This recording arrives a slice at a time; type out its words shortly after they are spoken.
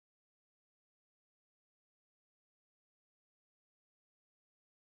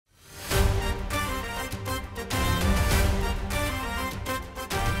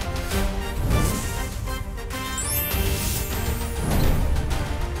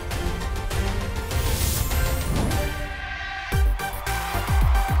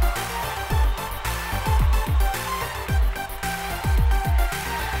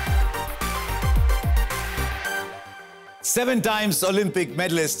7 times Olympic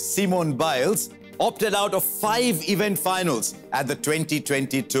medalist Simone Biles opted out of 5 event finals at the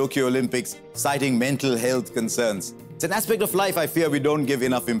 2020 Tokyo Olympics, citing mental health concerns. It's an aspect of life I fear we don't give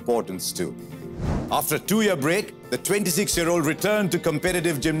enough importance to. After a 2-year break, the 26-year-old returned to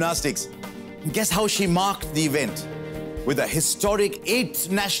competitive gymnastics. And guess how she marked the event? With a historic 8th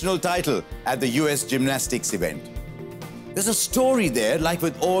national title at the US gymnastics event. There's a story there, like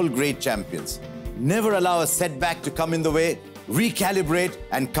with all great champions. Never allow a setback to come in the way, recalibrate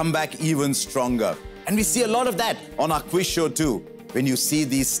and come back even stronger. And we see a lot of that on our quiz show too. When you see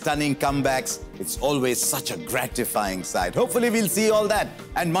these stunning comebacks, it's always such a gratifying sight. Hopefully we'll see all that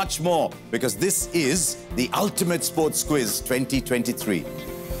and much more, because this is the Ultimate Sports Quiz 2023.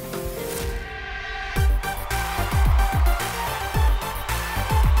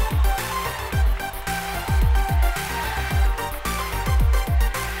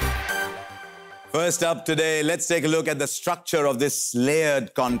 First up today, let's take a look at the structure of this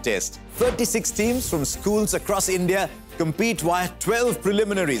layered contest. 36 teams from schools across India compete via 12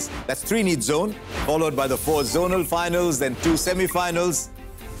 preliminaries. That's 3 in each zone, followed by the 4 zonal finals, then 2 semi-finals,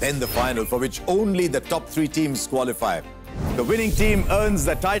 then the final, for which only the top 3 teams qualify. The winning team earns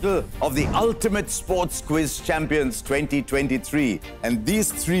the title of the Ultimate Sports Quiz Champions 2023. And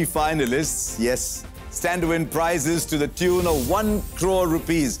these 3 finalists, yes, stand to win prizes to the tune of 1 crore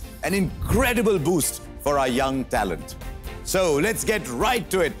rupees. An incredible boost for our young talent. So let's get right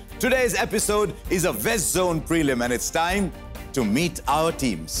to it. Today's episode is a West Zone prelim, and it's time to meet our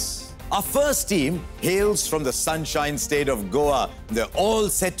teams. Our first team hails from the sunshine state of Goa. They're all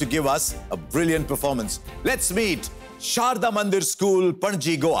set to give us a brilliant performance. Let's meet Sharda Mandir School,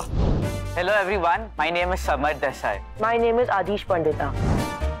 Panji, Goa. Hello everyone, my name is Samar Desai. My name is Adish Pandita.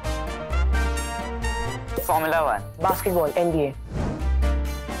 Formula 1. Basketball, NBA.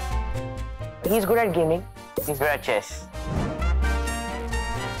 He's good at gaming. He's good at chess.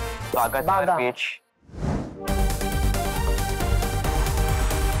 Bhagat Bhaga. Beach.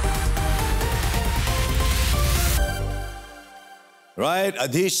 Right,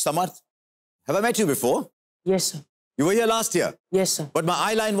 Adish, Samarth. Have I met you before? Yes, sir. You were here last year. Yes, sir. But my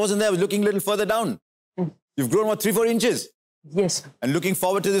eye line wasn't there. I was looking a little further down. You've grown, what, 3-4 inches? Yes, sir. And looking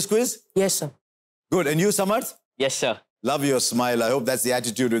forward to this quiz? Yes, sir. Good. And you, Samarth? Yes, sir. Love your smile. I hope that's the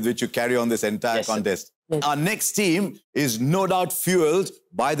attitude with which you carry on this entire contest. Yes. Our next team is no doubt fueled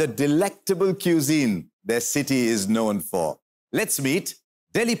by the delectable cuisine their city is known for. Let's meet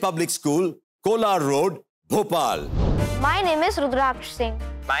Delhi Public School, Kolar Road, Bhopal. My name is Rudraksh Singh.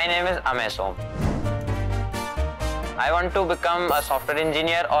 My name is Amey Som. I want to become a software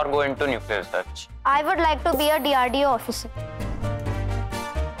engineer or go into nuclear research. I would like to be a DRDO officer.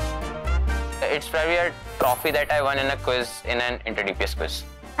 It's probably a trophy that I won in a quiz, in an inter-DPS quiz.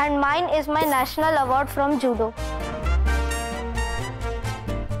 And mine is my national award from judo.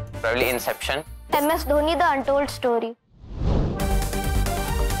 Probably Inception. MS Dhoni, The Untold Story.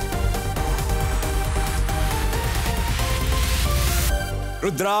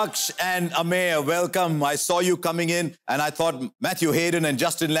 Rudraksh and Amey, welcome. I saw you coming in and I thought Matthew Hayden and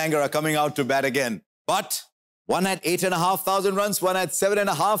Justin Langer are coming out to bat again. But one had 8,500 runs, one had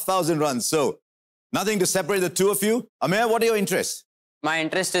 7,500 runs. So nothing to separate the two of you. Amey, what are your interests? My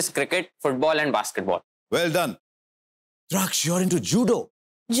interest is cricket, football and basketball. Well done. Rudraksh, you're into judo.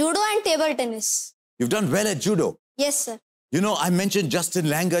 Judo and table tennis. You've done well at judo. Yes, sir. You know, I mentioned Justin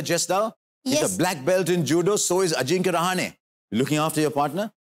Langer just now. He's Yes. a black belt in judo, so is Ajinkya Rahane. You looking after your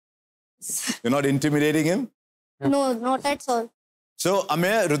partner? You're not intimidating him? No, not at all. So,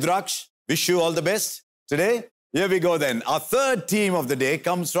 Amey, Rudraksh, wish you all the best today. Here we go then. Our third team of the day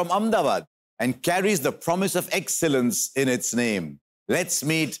comes from Ahmedabad and carries the promise of excellence in its name. Let's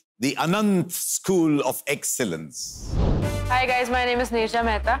meet the Anant School of Excellence. Hi guys, my name is Nirja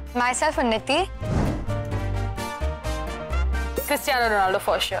Mehta. Myself, Unnati. Cristiano Ronaldo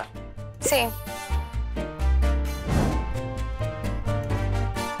for sure. Same.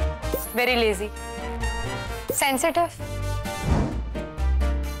 Very lazy. Sensitive.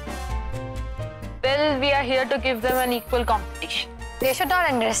 Well, we are here to give them an equal competition. They should not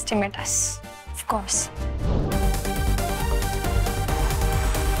underestimate us. Of course.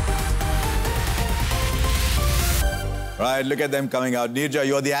 Right, look at them coming out. Nirja,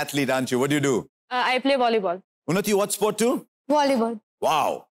 you're the athlete, aren't you? What do you do? I play volleyball. Unnati, what sport too? Volleyball.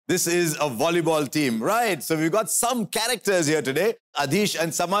 Wow, this is a volleyball team. Right, so we've got some characters here today. Adish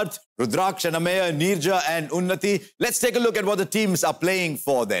and Samarth, Rudraksh and Amey, Nirja and Unnati. Let's take a look at what the teams are playing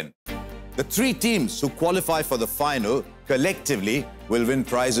for then. The 3 teams who qualify for the final collectively will win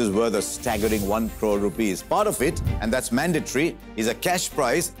prizes worth a staggering 1 crore rupees. Part of it, and that's mandatory, is a cash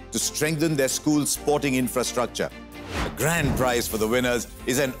prize to strengthen their school's sporting infrastructure. The grand prize for the winners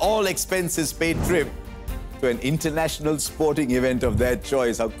is an all-expenses-paid trip to an international sporting event of their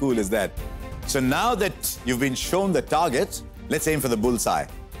choice. How cool is that? So now that you've been shown the target, let's aim for the bullseye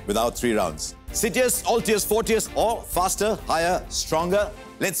without 3 rounds. Citius, Altius, Fortius, or faster, higher, stronger?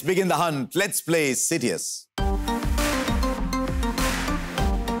 Let's begin the hunt. Let's play Citius.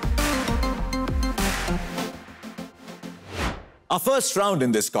 Our first round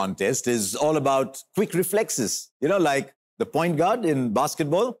in this contest is all about quick reflexes. You know, like the point guard in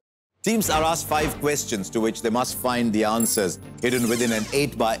basketball. Teams are asked 5 questions to which they must find the answers hidden within an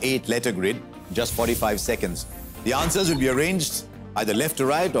 8x8 letter grid, just 45 seconds. The answers will be arranged either left to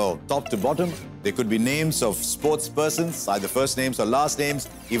right or top to bottom. They could be names of sports persons, either first names or last names,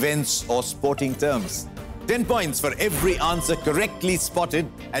 events or sporting terms. 10 points for every answer correctly spotted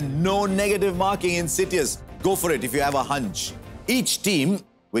and no negative marking in Citius. Go for it if you have a hunch. Each team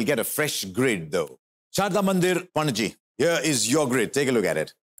will get a fresh grid though. Sharda Mandir, Panaji, here is your grid. Take a look at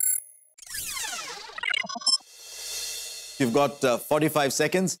it. You've got 45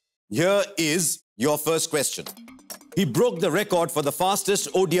 seconds. Here is your first question. He broke the record for the fastest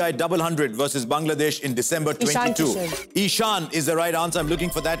ODI double 100 versus Bangladesh in December 22. Ishan is the right answer. I'm looking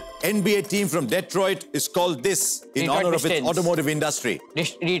for that. NBA team from Detroit is called this in honor of its automotive industry.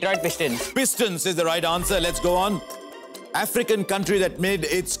 Detroit Pistons. Pistons is the right answer. Let's go on. African country that made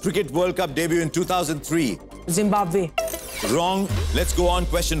its Cricket World Cup debut in 2003. Zimbabwe. Wrong. Let's go on.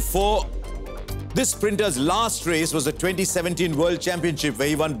 Question 4. This sprinter's last race was the 2017 World Championship where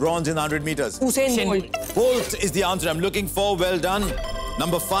he won bronze in 100 meters. Usain Bolt. Bolt is the answer I'm looking for. Well done.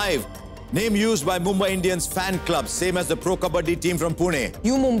 Number 5. Name used by Mumbai Indians fan club, same as the Pro Kabaddi team from Pune.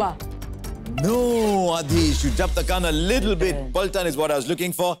 Mumba. No, Adish, you jumped the gun a little bit. Paltan is what I was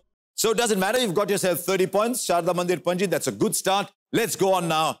looking for. So it doesn't matter. You've got yourself 30 points. Sharda Mandir Panji, that's a good start. Let's go on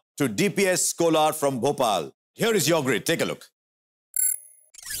now to DPS Scholar from Bhopal. Here is your grid. Take a look.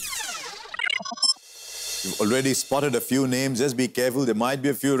 You've already spotted a few names. Just be careful. There might be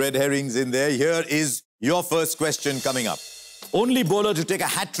a few red herrings in there. Here is your first question coming up. Only bowler to take a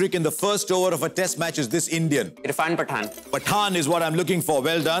hat-trick in the first over of a test match is this Indian. Irfan Pathan. Pathan is what I'm looking for.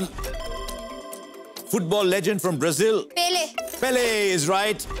 Well done. Football legend from Brazil. Pele. Pele is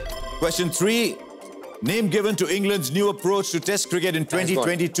right. Question 3. Name given to England's new approach to Test cricket in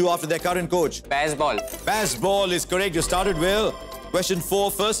 2022 after their current coach. Baseball. Baseball is correct. You started well. Question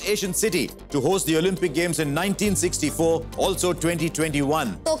 4. First Asian city to host the Olympic Games in 1964, also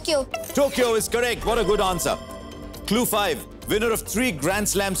 2021. Tokyo. Tokyo is correct. What a good answer. Clue 5. Winner of 3 Grand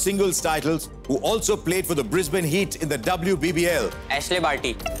Slam singles titles, who also played for the Brisbane Heat in the WBBL. Ashley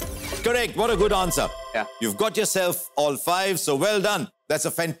Barty. Correct. What a good answer. Yeah. You've got yourself all 5, so well done. That's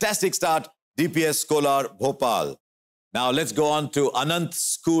a fantastic start. DPS Scholar Bhopal. Now let's go on to Anant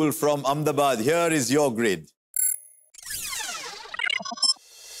School from Ahmedabad. Here is your grid.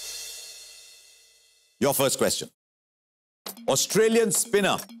 Your first question. Australian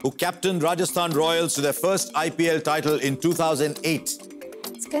spinner who captained Rajasthan Royals to their first IPL title in 2008.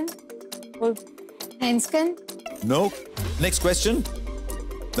 Skin. Handskin. No. Next question.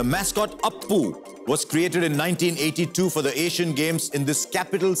 The mascot Appu was created in 1982 for the Asian Games in this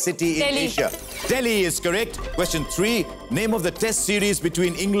capital city in Asia. Delhi is correct. Question 3. Name of the test series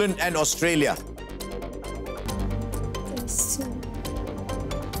between England and Australia.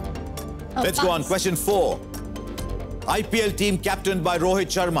 Let's go on. Question 4. IPL team captained by Rohit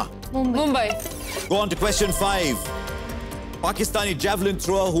Sharma. Mumbai. Go on to question 5. Pakistani javelin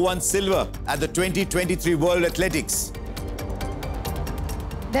thrower who won silver at the 2023 World Athletics.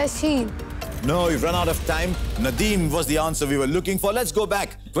 Does he? No, we've run out of time. Nadeem was the answer we were looking for. Let's go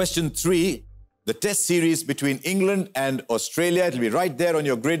back. Question 3. The test series between England and Australia. It'll be right there on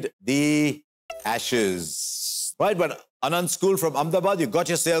your grid. The Ashes. Right, but Anand School from Ahmedabad, you got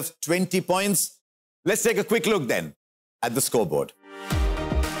yourself 20 points. Let's take a quick look then at the scoreboard.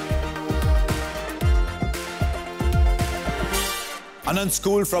 Anand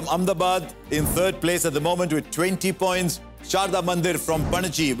School from Ahmedabad in 3rd place at the moment with 20 points. Sharda Mandir from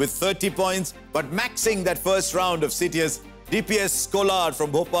Panaji with 30 points. But maxing that first round of Citius, DPS Scholar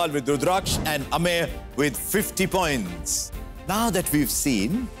from Bhopal with Rudraksh and Amey with 50 points. Now that we've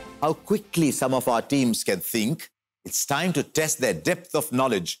seen how quickly some of our teams can think, it's time to test their depth of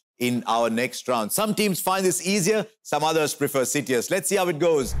knowledge in our next round. Some teams find this easier, some others prefer Citius. Let's see how it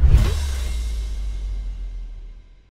goes.